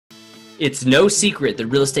It's no secret that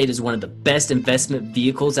real estate is one of the best investment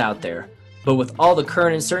vehicles out there. But with all the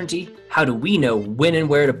current uncertainty, how do we know when and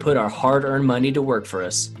where to put our hard-earned money to work for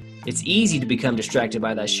us? It's easy to become distracted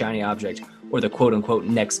by that shiny object or the quote-unquote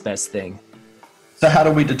next best thing. So how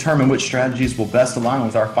do we determine which strategies will best align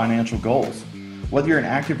with our financial goals? Whether you're an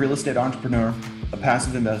active real estate entrepreneur, a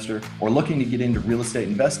passive investor, or looking to get into real estate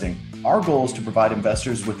investing, our goal is to provide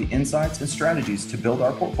investors with the insights and strategies to build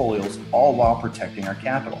our portfolios, all while protecting our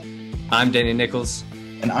capital. I'm Daniel Nickles.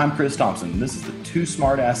 And I'm Chris Thompson. This is the Two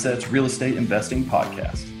Smart Assets Real Estate Investing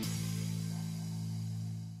Podcast.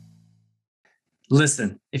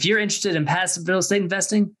 Listen, if you're interested in passive real estate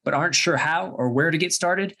investing, but aren't sure how or where to get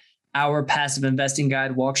started, our passive investing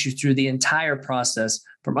guide walks you through the entire process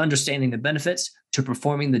from understanding the benefits to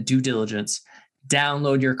performing the due diligence.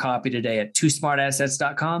 Download your copy today at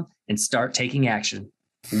twosmartassets.com and start taking action.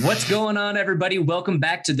 What's going on, everybody? Welcome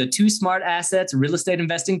back to the Two Smart Assets Real Estate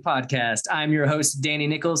Investing Podcast. I'm your host, Danny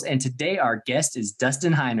Nickles, and today our guest is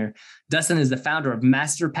Dustin Heiner. Dustin is the founder of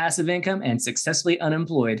Master Passive Income and Successfully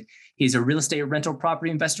Unemployed. He's a real estate rental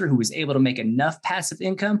property investor who was able to make enough passive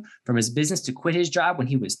income from his business to quit his job when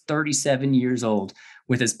he was 37 years old.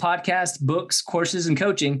 With his podcast, books, courses, and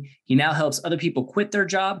coaching, he now helps other people quit their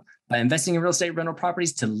job by investing in real estate rental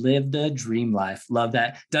properties to live the dream life. Love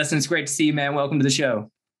that. Dustin, it's great to see you, man. Welcome to the show.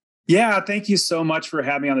 Yeah, thank you so much for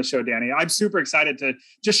having me on the show, Danny. I'm super excited to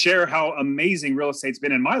just share how amazing real estate's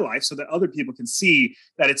been in my life so that other people can see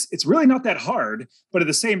that it's really not that hard. But at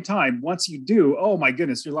the same time, once you do, oh my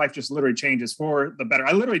goodness, your life just literally changes for the better.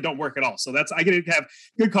 I literally don't work at all. So I get to have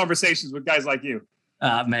good conversations with guys like you.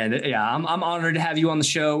 Man, yeah, I'm honored to have you on the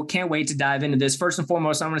show. Can't wait to dive into this. First and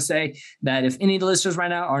foremost, I'm going to say that if any of the listeners right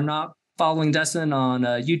now are not following Dustin on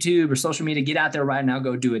YouTube or social media, get out there right now.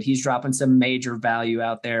 Go do it. He's dropping some major value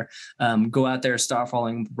out there. Go out there, start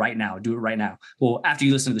following right now. Do it right now. Well, after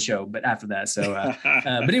you listen to the show, but after that. So,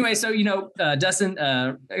 but anyway, so, Dustin,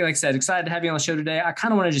 like I said, excited to have you on the show today. I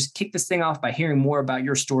kind of want to just kick this thing off by hearing more about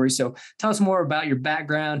your story. So tell us more about your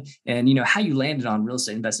background and, how you landed on real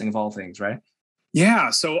estate investing of all things, right? Yeah.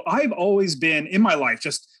 So I've always been in my life,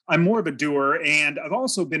 I'm more of a doer, and I've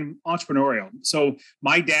also been entrepreneurial. So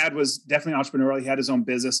my dad was definitely entrepreneurial. He had his own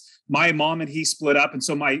business. My mom and he split up. And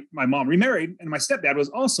so my mom remarried, and my stepdad was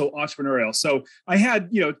also entrepreneurial. So I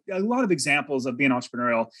had, a lot of examples of being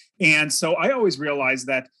entrepreneurial. And so I always realized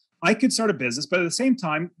that I could start a business, but at the same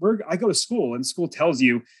time, I go to school, and school tells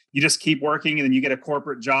you just keep working, and then you get a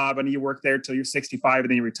corporate job and you work there till you're 65 and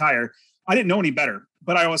then you retire. I didn't know any better,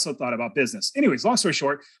 but I also thought about business. Anyways, long story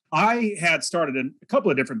short, I had started a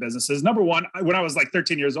couple of different businesses. Number one, when I was like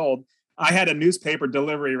 13 years old, I had a newspaper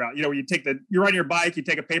delivery route. You're on your bike, you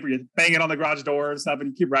take a paper, you bang it on the garage door and stuff, and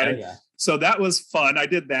you keep writing. Oh, yeah. So that was fun. I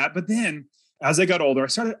did that. But then as I got older, I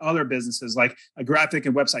started other businesses like a graphic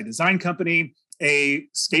and website design company, a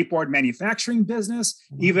skateboard manufacturing business,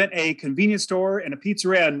 even a convenience store and a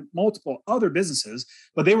pizzeria, and multiple other businesses.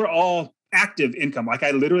 But they were all active income. Like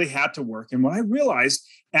I literally had to work. And what I realized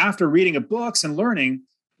after reading books and learning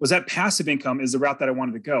was that passive income is the route that I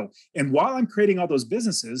wanted to go. And while I'm creating all those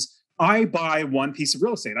businesses, I buy one piece of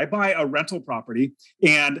real estate. I buy a rental property.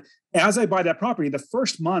 And as I buy that property, the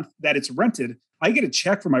first month that it's rented, I get a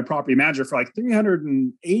check from my property manager for like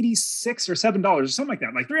 $386 or $7 or something like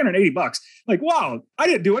that, like $380. Like, wow, I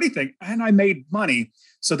didn't do anything and I made money.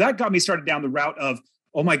 So that got me started down the route of,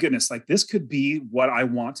 oh my goodness, like this could be what I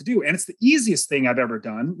want to do. And it's the easiest thing I've ever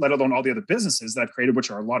done, let alone all the other businesses that I've created,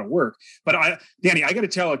 which are a lot of work. But Danny, I got to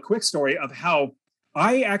tell a quick story of how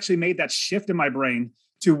I actually made that shift in my brain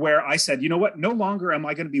to where I said, you know what, no longer am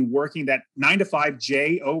I going to be working that 9-to-5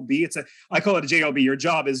 job. I call it a job. Your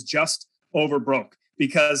job is just over broke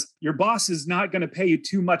because your boss is not going to pay you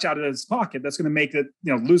too much out of his pocket. That's going to make it,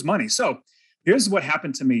 lose money. So here's what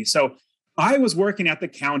happened to me. So I was working at the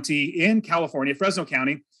county in California, Fresno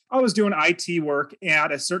County. I was doing IT work at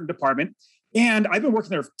a certain department, and I've been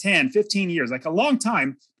working there for 10, 15 years, like a long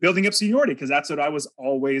time, building up seniority because that's what I was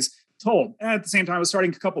always told. And at the same time, I was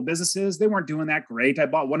starting a couple businesses. They weren't doing that great. I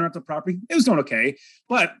bought one rental property. It was doing okay.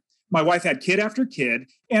 But my wife had kid after kid,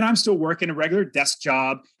 and I'm still working a regular desk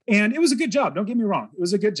job. And it was a good job. Don't get me wrong. It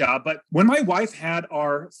was a good job. But when my wife had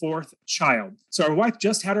our fourth child, so our wife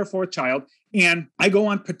just had her fourth child, and I go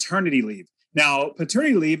on paternity leave. Now,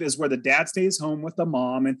 paternity leave is where the dad stays home with the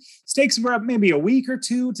mom and takes for maybe a week or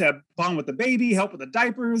two to bond with the baby, help with the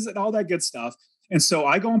diapers and all that good stuff. And so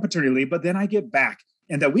I go on paternity leave, but then I get back.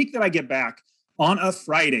 And the week that I get back on a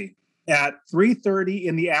Friday at 3:30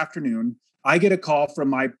 in the afternoon, I get a call from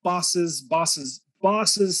my boss's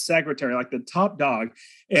secretary, like the top dog.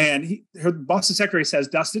 And her boss's secretary says,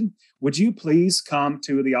 Dustin, would you please come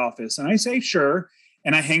to the office? And I say, sure.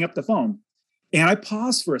 and I hang up the phone. And I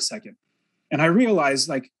pause for a second. And I realized,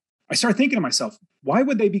 like, I started thinking to myself, why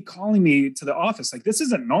would they be calling me to the office? Like, this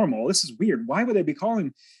isn't normal. This is weird. Why would they be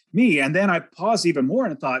calling me? And then I paused even more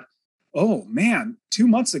and thought, oh man, 2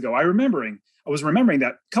 months ago, I was remembering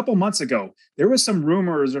that a couple months ago, there was some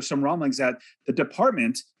rumors or some rumblings that the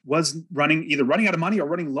department was either running out of money or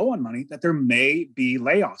running low on money, that there may be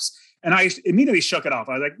layoffs. And I immediately shook it off.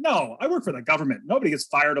 I was like, no, I work for the government. Nobody gets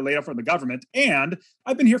fired or laid off from the government. And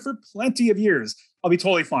I've been here for plenty of years. I'll be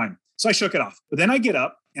totally fine. So I shook it off. But then I get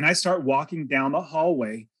up and I start walking down the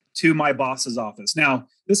hallway to my boss's office. Now,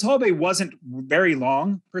 this hallway wasn't very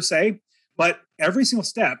long per se, but every single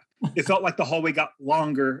step, it felt like the hallway got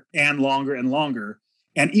longer and longer and longer.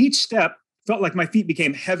 And each step felt like my feet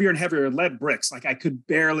became heavier and heavier, lead bricks. Like I could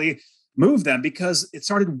barely move them because it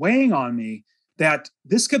started weighing on me that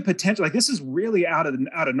this could potentially, like, this is really out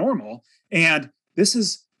of normal. And this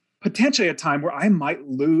is potentially a time where I might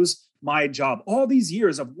lose my job. All these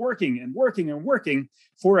years of working and working and working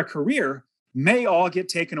for a career may all get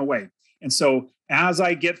taken away. And so as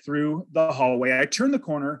I get through the hallway, I turn the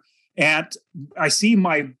corner and I see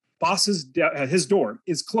my boss's, his door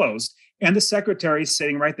is closed and the secretary is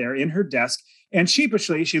sitting right there in her desk. And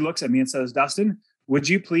sheepishly, she looks at me and says, Dustin, would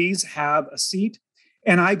you please have a seat?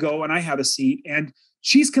 And I go and I have a seat and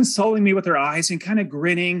she's consoling me with her eyes and kind of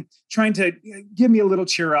grinning, trying to give me a little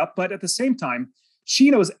cheer up. But at the same time, she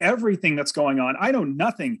knows everything that's going on. I know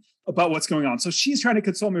nothing about what's going on. So she's trying to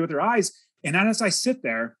console me with her eyes. And as I sit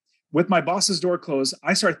there with my boss's door closed,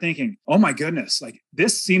 I start thinking, oh my goodness, like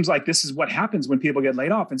this seems like this is what happens when people get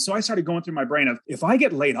laid off. And so I started going through my brain of, if I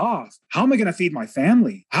get laid off, how am I going to feed my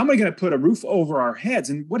family? How am I going to put a roof over our heads?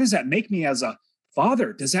 And what does that make me as a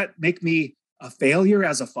father? Does that make me a failure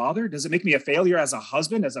as a father? Does it make me a failure as a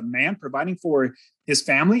husband, as a man providing for his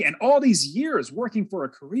family? And all these years working for a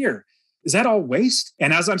career, is that all waste?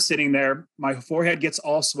 And as I'm sitting there, my forehead gets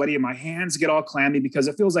all sweaty and my hands get all clammy because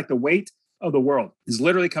it feels like the weight of the world is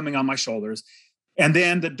literally coming on my shoulders. And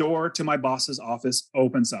then the door to my boss's office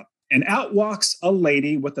opens up and out walks a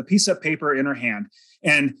lady with a piece of paper in her hand.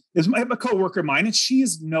 And it's a coworker of mine, and she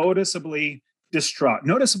is noticeably distraught,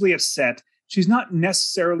 noticeably upset. She's not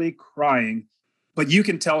necessarily crying, but you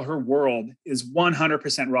can tell her world is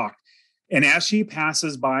 100% rocked. And as she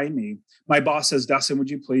passes by me, my boss says, Dustin, would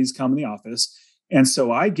you please come in the office? And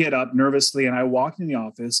so I get up nervously and I walk in the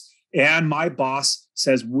office, and my boss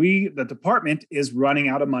says, the department is running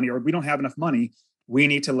out of money, or we don't have enough money. We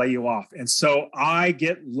need to lay you off. And so I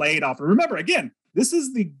get laid off. And remember, again, this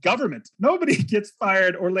is the government. Nobody gets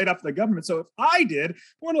fired or laid off from the government. So if I did,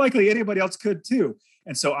 more than likely anybody else could too.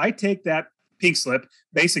 And so I take that pink slip,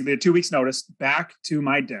 basically a 2 weeks notice, back to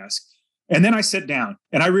my desk. And then I sit down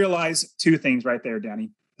and I realize two things right there,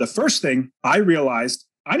 Danny. The first thing I realized,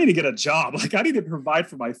 I need to get a job. Like I need to provide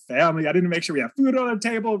for my family. I need to make sure we have food on the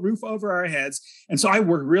table, roof over our heads. And so I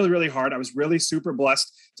worked really, really hard. I was really super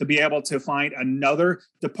blessed to be able to find another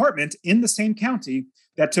department in the same county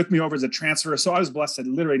that took me over as a transfer. So I was blessed to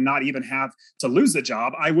literally not even have to lose the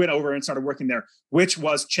job. I went over and started working there, which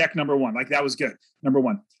was check number one. Like that was good. Number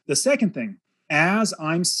one. The second thing, as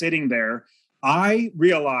I'm sitting there, I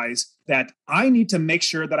realize that I need to make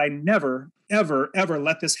sure that I never, ever, ever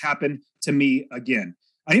let this happen to me again.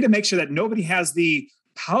 I need to make sure that nobody has the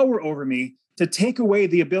power over me to take away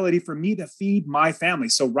the ability for me to feed my family.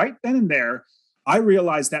 So right then and there, I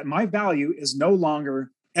realized that my value is no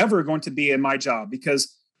longer ever going to be in my job,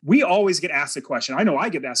 because we always get asked a question. I know I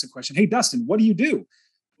get asked a question. Hey, Dustin, what do you do?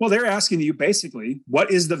 Well, they're asking you basically,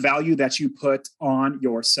 what is the value that you put on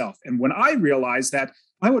yourself? And when I realized that,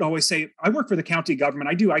 I would always say, I work for the county government.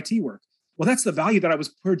 I do IT work. Well, that's the value that I was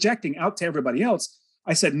projecting out to everybody else.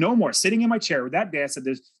 I said, no more. Sitting in my chair that day, I said,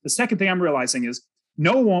 the second thing I'm realizing is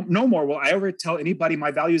no more will I ever tell anybody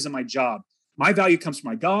my value is in my job. My value comes from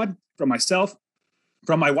my God, from myself,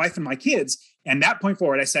 from my wife and my kids. And that point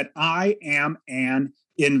forward, I said, I am an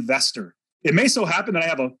investor. It may so happen that I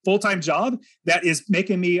have a full-time job that is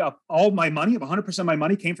making me all my money, 100% of my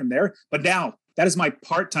money came from there. But now that is my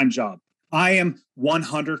part-time job. I am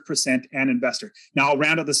 100% an investor. Now I'll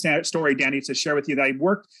round up the story, Danny, to share with you that I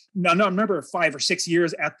worked, I remember 5 or 6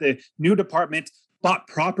 years at the new department, bought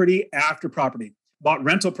property after property, bought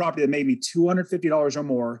rental property that made me $250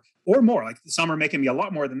 or more. Like some are making me a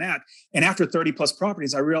lot more than that. And after 30 plus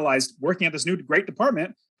properties, I realized working at this new great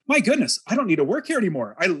department, my goodness, I don't need to work here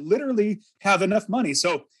anymore. I literally have enough money.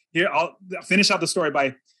 So here, I'll finish out the story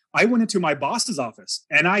by, I went into my boss's office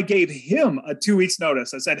and I gave him a 2 weeks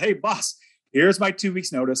notice. I said, hey, boss, here's my 2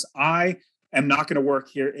 weeks notice. I am not going to work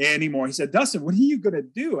here anymore. He said, Dustin, what are you going to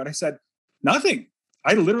do? And I said, nothing.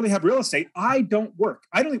 I literally have real estate. I don't work.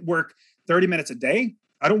 I don't work 30 minutes a day.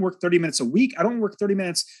 I don't work 30 minutes a week. I don't work 30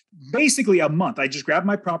 minutes, basically a month. I just grab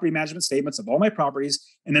my property management statements of all my properties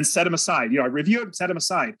and then set them aside. I review it, set them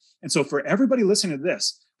aside. And so for everybody listening to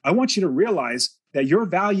this, I want you to realize that your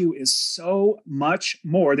value is so much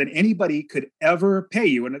more than anybody could ever pay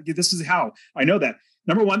you. And this is how I know that.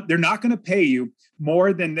 Number one, they're not going to pay you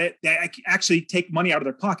more than that. They actually take money out of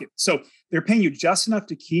their pocket. So they're paying you just enough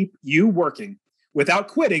to keep you working without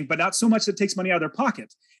quitting, but not so much that it takes money out of their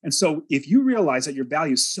pocket. And so if you realize that your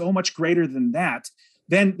value is so much greater than that,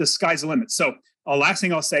 then the sky's the limit. So last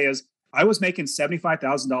thing I'll say is I was making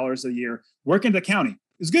 $75,000 a year working in the county.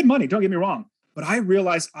 It's good money, don't get me wrong, but I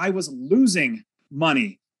realized I was losing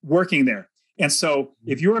money working there. And so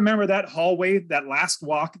if you remember that hallway, that last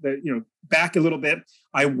walk, back a little bit,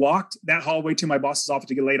 I walked that hallway to my boss's office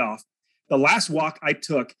to get laid off. The last walk I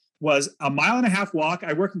took was a 1.5 mile walk.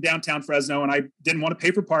 I worked in downtown Fresno and I didn't want to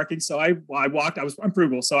pay for parking. So I walked, I'm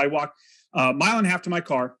frugal. So I walked 1.5 miles to my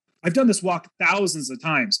car. I've done this walk thousands of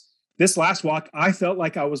times. This last walk, I felt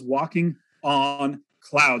like I was walking on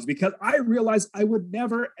clouds because I realized I would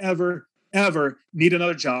never, ever, ever need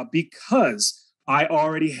another job because I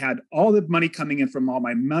already had all the money coming in from all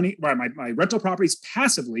my money, my rental properties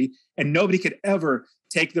passively, and nobody could ever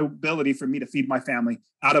take the ability for me to feed my family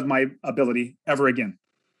out of my ability ever again.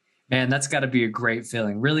 Man, that's got to be a great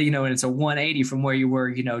feeling, really, and it's a 180 from where you were,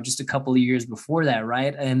 just a couple of years before that,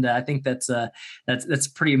 right? And I think that's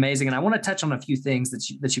pretty amazing. And I want to touch on a few things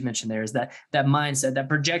that you mentioned there. Is that mindset, that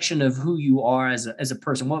projection of who you are as a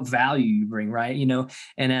person, what value you bring, right?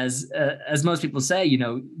 And as most people say,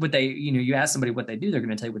 what they, you ask somebody what they do, they're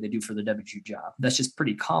going to tell you what they do for their W-2 job. That's just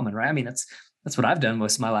pretty common, right? I mean, that's what I've done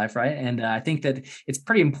most of my life, right? And I think that it's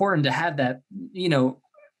pretty important to have that, to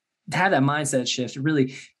have that mindset shift, to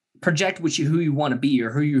really project who you want to be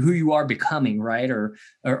or who you are becoming, right? Or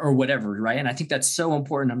whatever, right? And I think that's so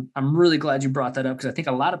important. I'm really glad you brought that up because I think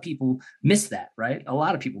a lot of people miss that, right? A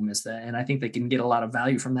lot of people miss that. And I think they can get a lot of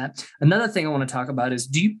value from that. Another thing I want to talk about is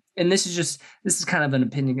and this is kind of an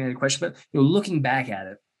opinionated question, but looking back at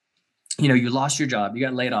it, you lost your job, you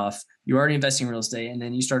got laid off, you're already investing in real estate, and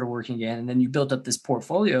then you started working again, and then you built up this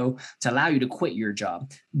portfolio to allow you to quit your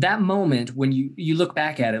job. That moment when you look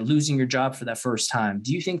back at it, losing your job for that first time,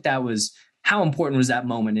 do you think how important was that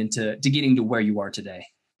moment into getting to where you are today?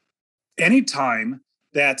 Anytime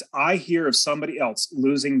that I hear of somebody else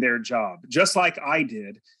losing their job, just like I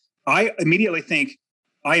did, I immediately think,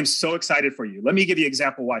 I am so excited for you. Let me give you an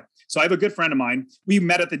example why. So I have a good friend of mine. We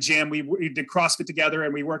met at the gym. We did CrossFit together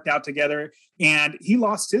and we worked out together. And he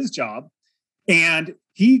lost his job. And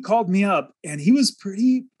he called me up and he was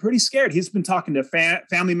pretty scared. He's been talking to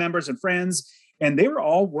family members and friends, and they were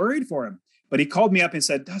all worried for him. But he called me up and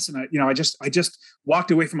said, Dustin, I just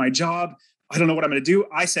walked away from my job. I don't know what I'm going to do.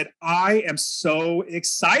 I said, I am so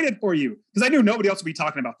excited for you because I knew nobody else would be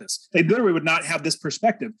talking about this. They literally would not have this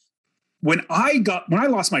perspective. When I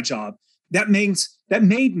lost my job, that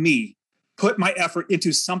made me put my effort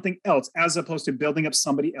into something else as opposed to building up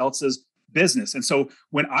somebody else's business. And so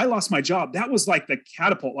when I lost my job, that was like the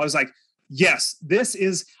catapult. I was like, yes,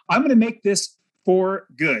 I'm going to make this for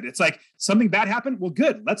good. It's like something bad happened. Well,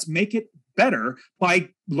 good. Let's make it better by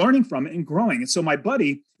learning from it and growing. And so my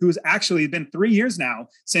buddy, who's actually been 3 years now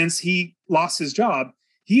since he lost his job,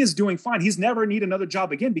 he is doing fine. He's never need another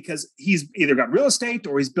job again because he's either got real estate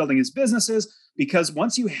or he's building his businesses. Because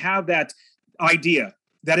once you have that idea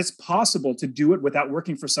that it's possible to do it without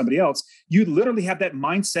working for somebody else, you literally have that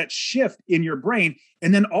mindset shift in your brain.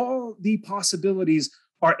 And then all the possibilities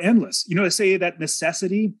are endless. They say that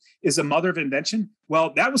necessity is a mother of invention.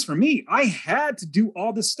 Well, that was for me. I had to do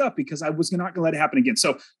all this stuff because I was not going to let it happen again.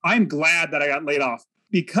 So I'm glad that I got laid off.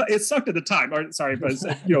 Because it sucked at the time, or sorry, but it's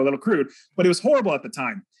a little crude, but it was horrible at the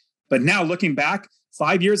time. But now looking back,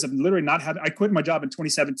 5 years of literally I quit my job in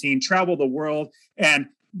 2017, traveled the world and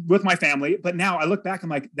with my family. But now I look back, I'm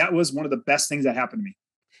like, that was one of the best things that happened to me.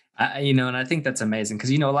 And I think that's amazing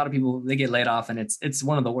because, a lot of people, they get laid off and it's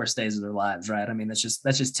one of the worst days of their lives, right? I mean, that's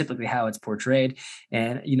just typically how it's portrayed.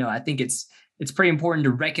 And, I think it's pretty important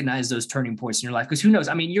to recognize those turning points in your life because who knows?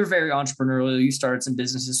 I mean, you're very entrepreneurial. You started some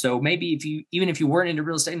businesses. So maybe even if you weren't into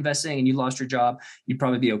real estate investing and you lost your job, you'd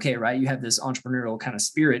probably be okay, right? You have this entrepreneurial kind of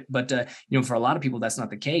spirit. But, for a lot of people, that's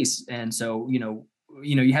not the case. And so,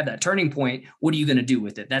 you have that turning point. What are you going to do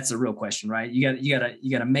with it? That's the real question, right? You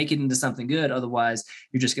got to make it into something good. Otherwise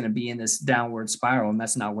you're just going to be in this downward spiral, and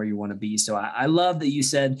that's not where you want to be. So I love that you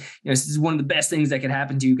said, this is one of the best things that could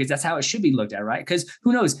happen to you, because that's how it should be looked at, right? Because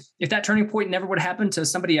who knows, if that turning point never would have happened to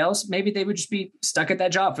somebody else, maybe they would just be stuck at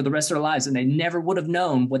that job for the rest of their lives, and they never would have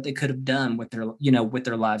known what they could have done with their, with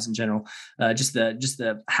their lives in general, just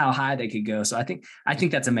the how high they could go. So I think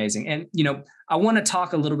that's amazing. And, I want to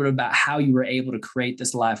talk a little bit about how you were able to create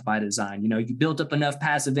this life by design. You built up enough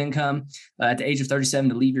passive income at the age of 37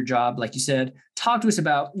 to leave your job, like you said. Talk to us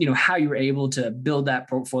about, how you were able to build that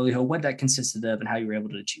portfolio, what that consisted of, and how you were able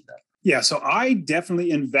to achieve that. Yeah, so I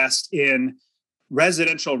definitely invest in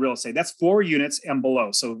residential real estate. That's 4 units and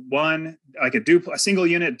below. So one, like a single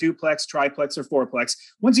unit, duplex, triplex, or fourplex.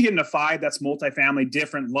 Once you get into 5, that's multifamily,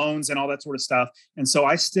 different loans and all that sort of stuff. And so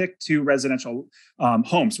I stick to residential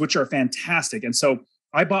homes, which are fantastic. And so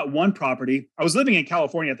I bought one property. I was living in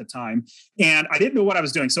California at the time, and I didn't know what I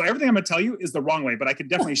was doing. So everything I'm going to tell you is the wrong way, but I could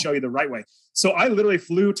definitely show you the right way. So I literally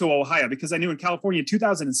flew to Ohio because I knew in California in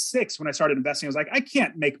 2006, when I started investing, I was like, I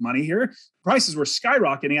can't make money here. Prices were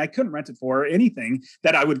skyrocketing. I couldn't rent it for anything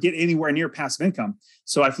that I would get anywhere near passive income.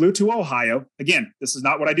 So I flew to Ohio. Again, this is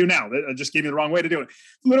not what I do now. I just gave me the wrong way to do it.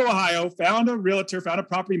 Flew to Ohio, found a realtor, found a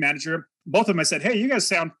property manager. Both of them, I said, hey, you guys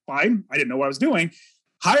sound fine. I didn't know what I was doing.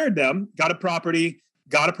 Hired them, got a property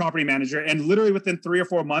manager, and literally within 3 or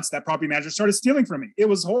 4 months, that property manager started stealing from me. It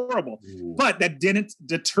was horrible. Ooh. But that didn't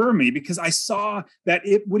deter me, because I saw that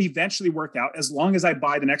it would eventually work out as long as I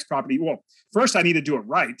buy the next property. Well, first I need to do it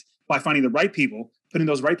right by finding the right people, putting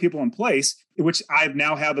those right people in place, which I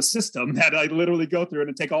now have a system that I literally go through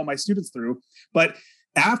and take all my students through. But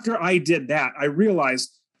after I did that, I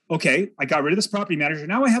realized, okay, I got rid of this property manager.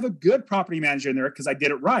 Now I have a good property manager in there because I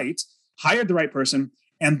did it right, hired the right person.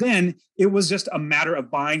 And then it was just a matter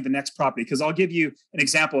of buying the next property, because I'll give you an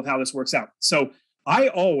example of how this works out. So I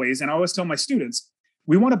always tell my students,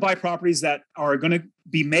 we want to buy properties that are going to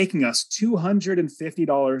be making us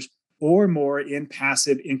 $250 or more in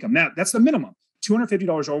passive income. Now, that's the minimum,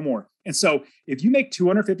 $250 or more. And so if you make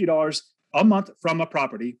 $250 a month from a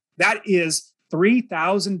property, that is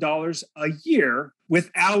 $3,000 a year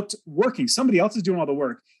without working. Somebody else is doing all the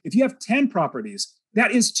work. If you have 10 properties,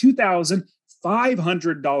 that is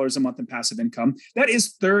 $2,500 a month in passive income. That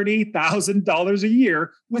is $30,000 a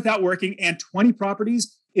year without working. And 20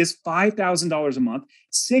 properties is $5,000 a month,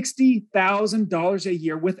 $60,000 a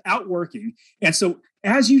year without working. And so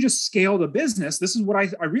as you just scale the business, this is what I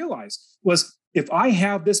realized was, if I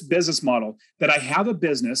have this business model, that I have a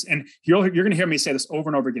business, and you're going to hear me say this over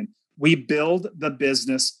and over again, we build the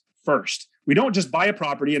business first. We don't just buy a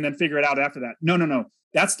property and then figure it out after that. No.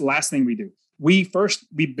 That's the last thing we do. We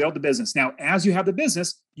build the business. Now, as you have the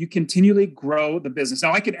business, you continually grow the business.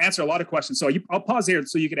 Now, I could answer a lot of questions. So I'll pause here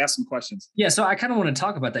so you could ask some questions. Yeah. So I kind of want to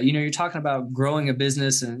talk about that. You're talking about growing a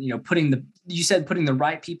business and, putting the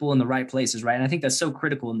right people in the right places, right? And I think that's so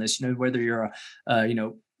critical in this, whether you're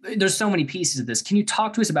there's so many pieces of this. Can you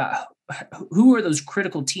talk to us about who are those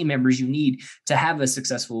critical team members you need to have a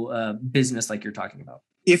successful business like you're talking about?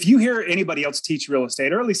 If you hear anybody else teach real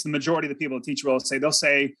estate, or at least the majority of the people that teach real estate, they'll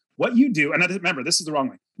say, what you do, and remember, this is the wrong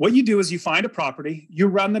way. What you do is you find a property, you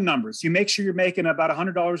run the numbers, you make sure you're making about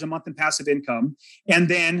 $100 a month in passive income, and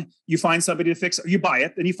then you find somebody to fix it. You buy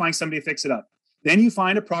it, then you find somebody to fix it up. Then you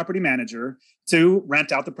find a property manager to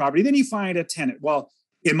rent out the property. Then you find a tenant. Well,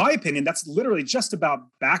 in my opinion, that's literally just about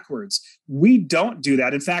backwards. We don't do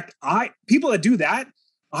that. In fact, people that do that,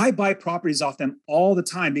 I buy properties off them all the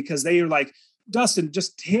time, because they are like, Dustin,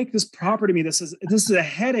 just take this property to me. This is a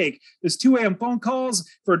headache. There's 2 a.m. phone calls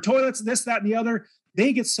for toilets, this, that, and the other.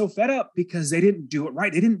 They get so fed up because they didn't do it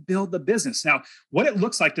right. They didn't build the business. Now, what it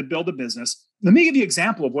looks like to build a business, let me give you an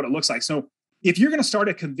example of what it looks like. So if you're going to start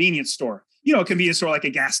a convenience store, a convenience store like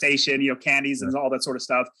a gas station, candies and all that sort of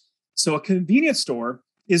stuff. So a convenience store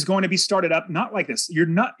is going to be started up not like this. You're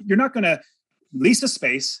not going to lease a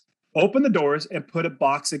space, open the doors, and put a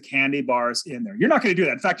box of candy bars in there. You're not going to do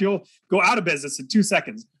that. In fact, you'll go out of business in 2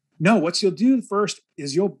 seconds. No, what you'll do first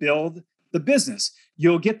is you'll build the business.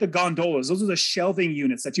 You'll get the gondolas. Those are the shelving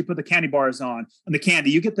units that you put the candy bars on and the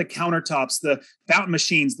candy. You get the countertops, the fountain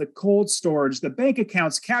machines, the cold storage, the bank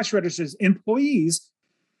accounts, cash registers, employees.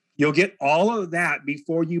 You'll get all of that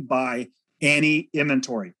before you buy any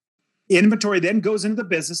inventory. Inventory then goes into the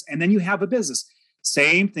business, and then you have a business.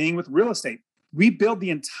 Same thing with real estate. We build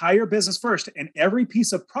the entire business first, and every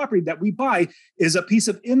piece of property that we buy is a piece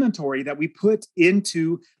of inventory that we put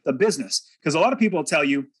into the business. Because a lot of people will tell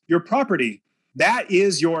you, your property, that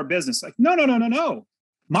is your business. Like, no.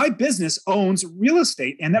 My business owns real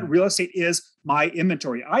estate, and that real estate is my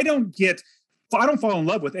inventory. I don't get I don't fall in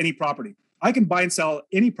love with any property. I can buy and sell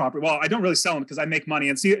any property. Well, I don't really sell them because I make money.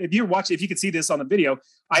 And see, if you can see this on the video,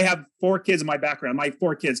 I have 4 kids in my background, my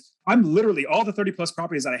 4 kids. I'm literally, all the 30 plus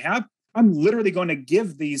properties that I have, I'm literally going to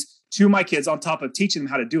give these to my kids on top of teaching them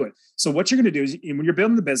how to do it. So what you're going to do is when you're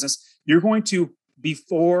building the business, you're going to,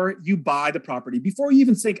 before you buy the property, before you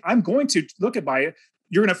even think, I'm going to look at buy it,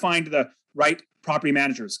 you're going to find the right property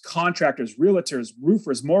managers, contractors, realtors,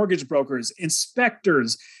 roofers, mortgage brokers,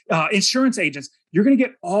 inspectors, insurance agents. You're going to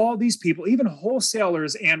get all these people, even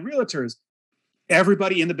wholesalers and realtors,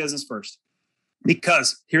 everybody in the business first.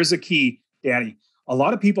 Because here's the key, Danny. A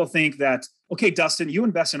lot of people think that, okay, Dustin, you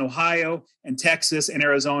invest in Ohio and Texas and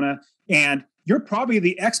Arizona, and you're probably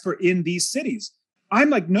the expert in these cities. I'm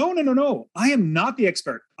like, no. I am not the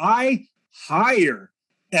expert. I hire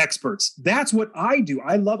experts. That's what I do.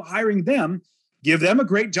 I love hiring them, give them a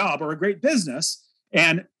great job or a great business,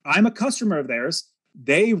 and I'm a customer of theirs.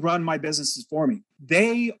 They run my businesses for me.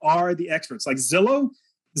 They are the experts. Like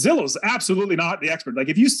Zillow's absolutely not the expert. Like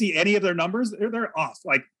if you see any of their numbers, they're off.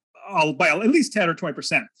 Like by at least 10 or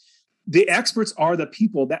 20%. The experts are the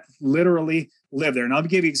people that literally live there. And I'll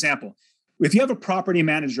give you an example. If you have a property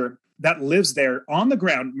manager that lives there on the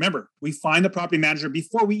ground, remember, we find the property manager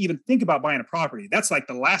before we even think about buying a property. That's like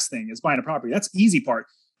the last thing is buying a property. That's the easy part.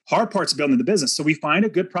 Hard part's building the business. So we find a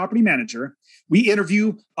good property manager. We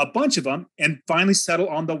interview a bunch of them and finally settle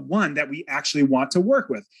on the one that we actually want to work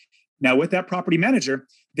with. Now, with that property manager,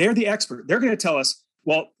 they're the expert. They're going to tell us,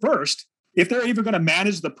 well, first, if they're even going to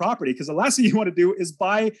manage the property, because the last thing you want to do is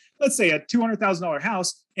buy, let's say, a $200,000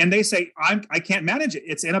 house, and they say, I can't manage it.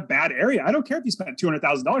 It's in a bad area. I don't care if you spent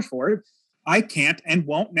 $200,000 for it. I can't and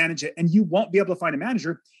won't manage it. And you won't be able to find a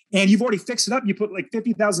manager. And you've already fixed it up. You put like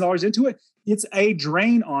 $50,000 into it. It's a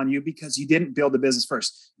drain on you because you didn't build the business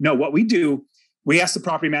first. No, what we do, we ask the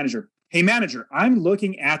property manager, hey, manager, I'm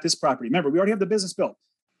looking at this property. Remember, we already have the business built.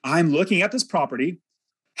 I'm looking at this property.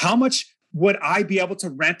 How much would I be able to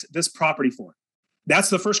rent this property for? That's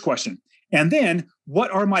the first question. And then what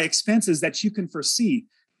are my expenses that you can foresee?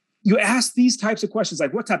 You ask these types of questions,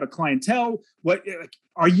 like what type of clientele, what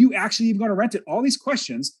are you actually even going to rent it? All these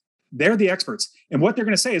questions, they're the experts. And what they're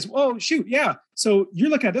going to say is, oh, shoot, yeah. So you're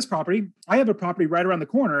looking at this property. I have a property right around the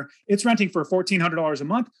corner. It's renting for $1,400 a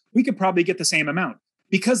month. We could probably get the same amount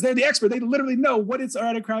because they're the expert. They literally know what it's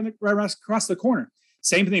right across the corner.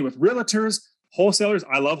 Same thing with realtors, wholesalers.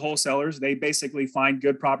 I love wholesalers. They basically find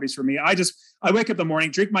good properties for me. I wake up in the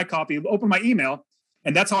morning, drink my coffee, open my email,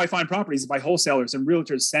 and that's how I find properties, by wholesalers and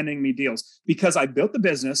realtors sending me deals because I built the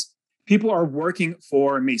business. People are working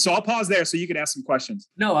for me. So I'll pause there so you can ask some questions.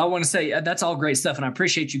 No, I want to say that's all great stuff. And I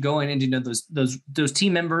appreciate you going into those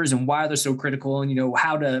team members and why they're so critical and,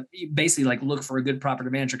 how to basically like look for a good property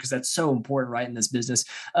manager, because that's so important, right, in this business.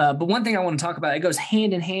 But one thing I want to talk about, it goes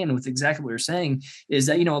hand in hand with exactly what you're saying, is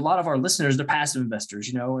that, a lot of our listeners, they're passive investors,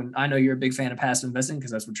 and I know you're a big fan of passive investing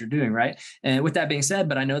because that's what you're doing, right? And with that being said,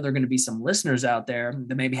 but I know there are going to be some listeners out there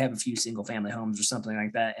that maybe have a few single family homes or something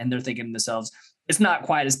like that. And they're thinking to themselves, it's not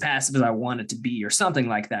quite as passive as I want it to be or something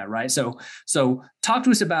like that. Right. So talk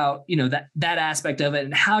to us about, that aspect of it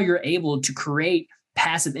and how you're able to create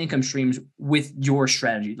passive income streams with your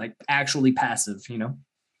strategy, like actually passive,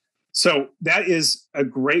 So that is a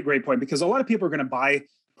great point, because a lot of people are going to buy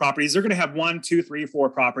properties. They're going to have 1, 2, 3, 4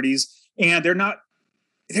 properties, and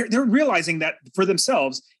they're realizing that for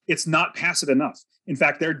themselves, it's not passive enough. In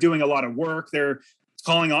fact, they're doing a lot of work. They're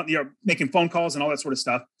calling on, making phone calls and all that sort of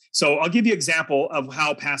stuff. So I'll give you an example of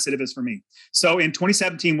how passive it is for me. So in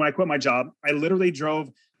 2017, when I quit my job, I literally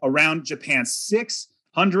drove around Japan,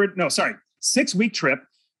 6-week trip,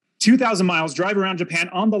 2,000 miles, drive around Japan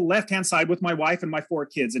on the left-hand side with my wife and my 4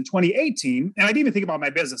 kids. In 2018, and I didn't even think about my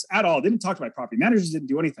business at all. Didn't talk to my property managers, didn't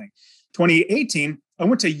do anything. 2018, I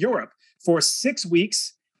went to Europe for 6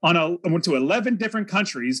 weeks. I went to 11 different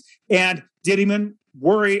countries and didn't even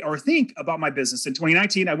worry or think about my business. In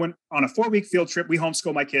 2019, I went on a 4-week field trip. We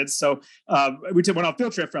homeschool my kids. So we went on a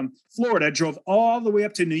field trip from Florida, drove all the way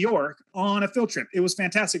up to New York on a field trip. It was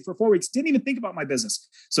fantastic for 4 weeks. Didn't even think about my business.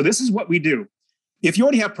 So this is what we do. If you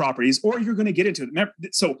already have properties or you're going to get into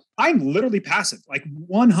it. So I'm literally passive, like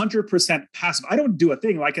 100% passive. I don't do a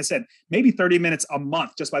thing. Like I said, maybe 30 minutes a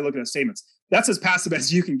month just by looking at statements. That's as passive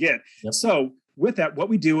as you can get. Yep. So with that, what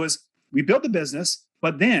we do is we build the business,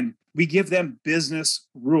 but then we give them business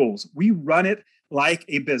rules. We run it like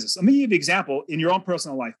a business. Let me give you an example in your own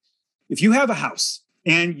personal life. If you have a house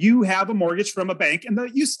and you have a mortgage from a bank and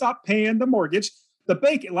you stop paying the mortgage, the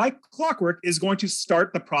bank, like clockwork, is going to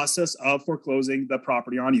start the process of foreclosing the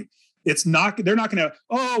property on you. They're not going to,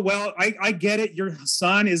 oh, well, I get it. Your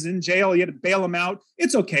son is in jail. You had to bail him out.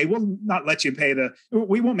 It's okay. We'll not let you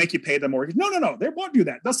we won't make you pay the mortgage. No. They won't do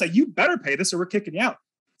that. They'll say, you better pay this or we're kicking you out.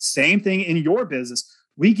 Same thing in your business.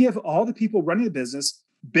 We give all the people running the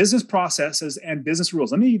business processes and business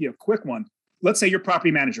rules. Let me give you a quick one. Let's say you're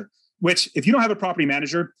property manager, which if you don't have a property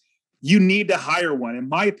manager, you need to hire one, in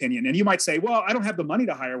my opinion. And you might say, well, I don't have the money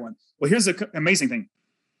to hire one. Well, here's the amazing thing.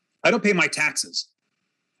 I don't pay my taxes.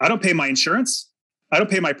 I don't pay my insurance. I don't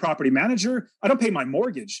pay my property manager. I don't pay my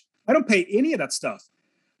mortgage. I don't pay any of that stuff.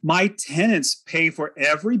 My tenants pay for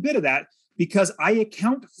every bit of that because I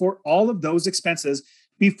account for all of those expenses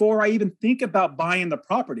before I even think about buying the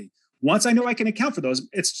property. Once I know I can account for those,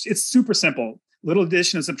 it's super simple. Little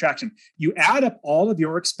addition and subtraction. You add up all of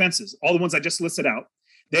your expenses, all the ones I just listed out.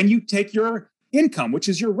 Then you take your income, which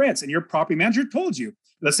is your rents, and your property manager told you.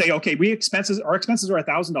 Let's say, okay, our expenses are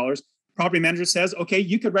 $1,000. Property manager says, okay,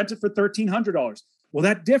 you could rent it for $1,300. Well,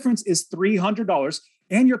 that difference is $300,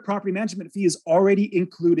 and your property management fee is already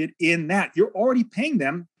included in that. You're already paying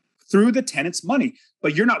them through the tenant's money,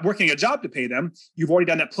 but you're not working a job to pay them. You've already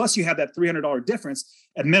done that. Plus, you have that $300 difference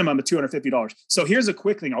at minimum of $250. So here's a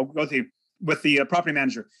quick thing. I'll go through with the property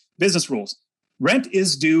manager. Business rules. Rent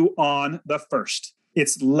is due on the 1st.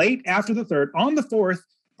 It's late after the 3rd. On the 4th,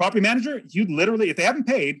 property manager, you literally, if they haven't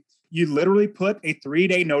paid, you literally put a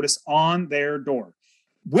 3-day notice on their door.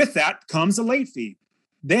 With that comes a late fee.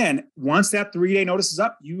 Then once that 3-day notice is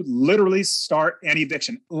up, you literally start an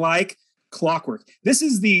eviction like clockwork. This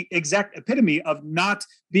is the exact epitome of not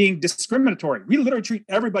being discriminatory. We literally treat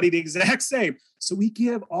everybody the exact same. So we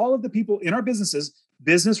give all of the people in our businesses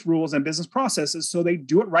business rules and business processes so they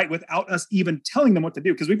do it right without us even telling them what to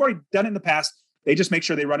do, because we've already done it in the past. They just make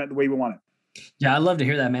sure they run it the way we want it. Yeah, I love to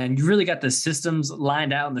hear that, man. You really got the systems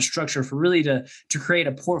lined out and the structure for really to create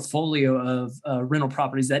a portfolio of rental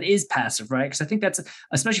properties that is passive, right? Because I think that's,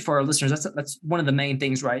 especially for our listeners, that's one of the main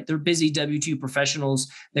things, right? They're busy W-2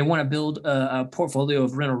 professionals. They want to build a portfolio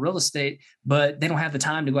of rental real estate, but they don't have the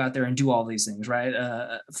time to go out there and do all these things, right?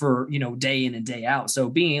 For, day in and day out. So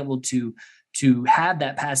being able to have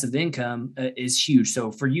that passive income is huge.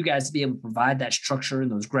 So for you guys to be able to provide that structure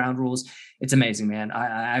and those ground rules, it's amazing, man.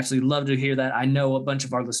 I absolutely love to hear that. I know a bunch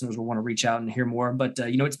of our listeners will want to reach out and hear more, but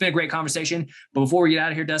it's been a great conversation. But before we get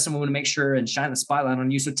out of here, Dustin, we want to make sure and shine the spotlight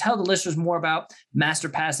on you. So tell the listeners more about Master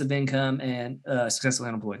Passive Income and Successfully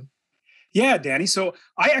Unemployed. Yeah, Danny. So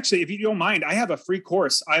I actually, if you don't mind, I have a free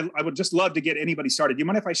course. I would just love to get anybody started. Do you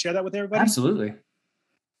mind if I share that with everybody? Absolutely.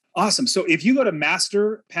 Awesome. So if you go to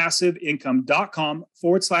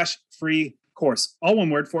masterpassiveincome.com/free course, all one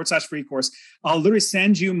word, /free course, I'll literally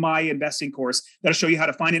send you my investing course that'll show you how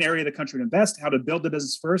to find an area of the country to invest, how to build the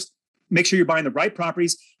business first, make sure you're buying the right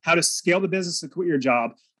properties, how to scale the business and quit your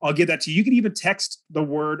job. I'll give that to you. You can even text the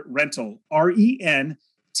word rental, RENTAL,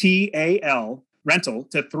 rental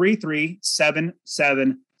to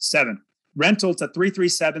 33777. Rental to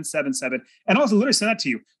 33777. And also literally send that to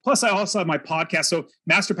you. Plus, I also have my podcast. So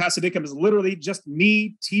Master Passive Income is literally just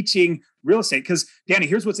me teaching real estate. Because Danny,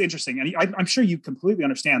 here's what's interesting. And I'm sure you completely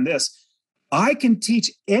understand this. I can teach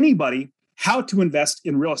anybody how to invest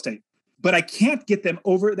in real estate, but I can't get them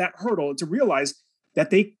over that hurdle to realize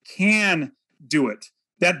that they can do it,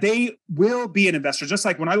 that they will be an investor. Just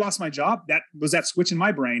like when I lost my job, that was that switch in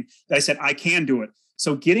my brain that I said, I can do it.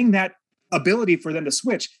 So getting that ability for them to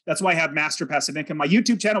switch. That's why I have Master Passive Income. My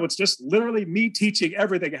YouTube channel, it's just literally me teaching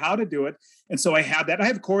everything, how to do it. And so I have that. I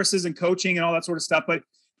have courses and coaching and all that sort of stuff, but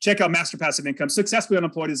check out Master Passive Income. Successfully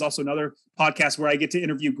Unemployed is also another podcast where I get to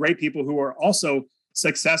interview great people who are also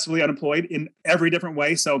successfully unemployed in every different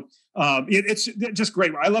way. So it's just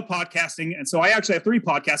great. I love podcasting. And so I actually have 3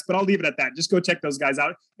 podcasts, but I'll leave it at that. Just go check those guys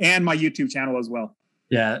out and my YouTube channel as well.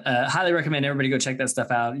 Yeah, highly recommend everybody go check that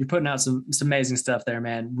stuff out. You're putting out some amazing stuff there,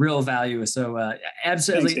 man. Real value. So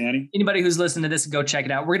absolutely, thanks, Danny. Anybody who's listening to this, go check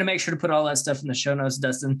it out. We're going to make sure to put all that stuff in the show notes,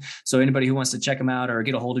 Dustin. So anybody who wants to check them out or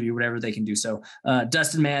get a hold of you, whatever, they can do so.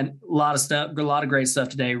 Dustin, man, a lot of great stuff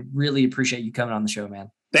today. Really appreciate you coming on the show,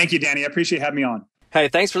 man. Thank you, Danny. I appreciate having me on. Hey,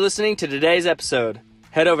 thanks for listening to today's episode.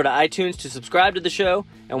 Head over to iTunes to subscribe to the show.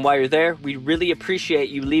 And while you're there, we really appreciate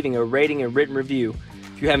you leaving a rating and written review.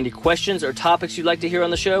 If you have any questions or topics you'd like to hear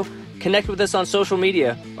on the show, connect with us on social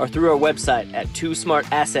media or through our website at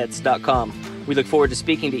twosmartassets.com. We look forward to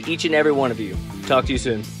speaking to each and every one of you. Talk to you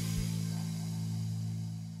soon.